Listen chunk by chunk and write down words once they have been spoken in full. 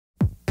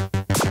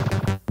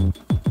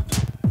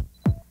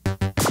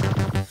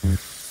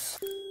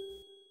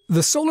The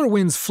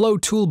SolarWinds Flow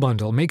Tool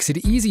Bundle makes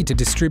it easy to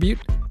distribute,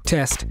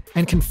 test,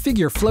 and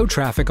configure flow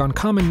traffic on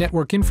common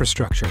network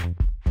infrastructure.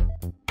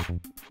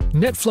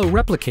 NetFlow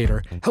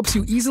Replicator helps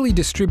you easily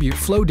distribute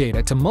flow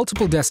data to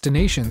multiple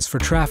destinations for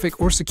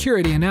traffic or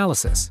security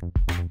analysis.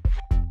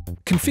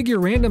 Configure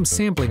random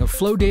sampling of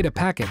flow data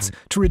packets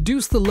to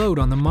reduce the load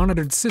on the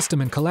monitored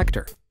system and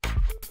collector.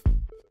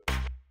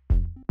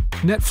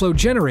 NetFlow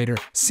Generator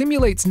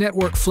simulates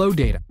network flow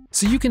data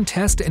so you can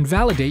test and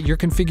validate your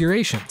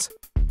configurations.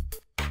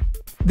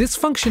 This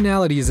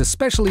functionality is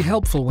especially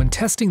helpful when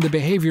testing the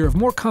behavior of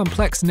more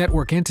complex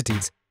network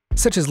entities,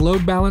 such as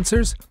load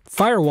balancers,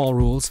 firewall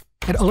rules,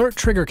 and alert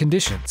trigger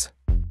conditions.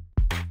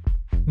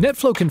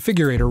 NetFlow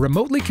Configurator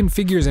remotely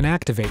configures and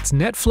activates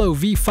NetFlow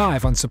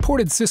v5 on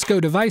supported Cisco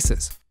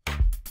devices.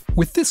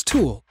 With this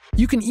tool,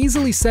 you can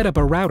easily set up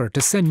a router to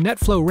send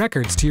NetFlow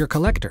records to your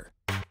collector.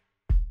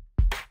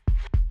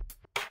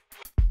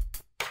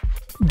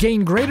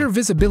 Gain greater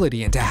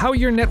visibility into how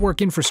your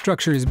network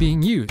infrastructure is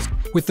being used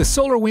with the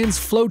SolarWinds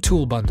Flow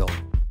Tool Bundle.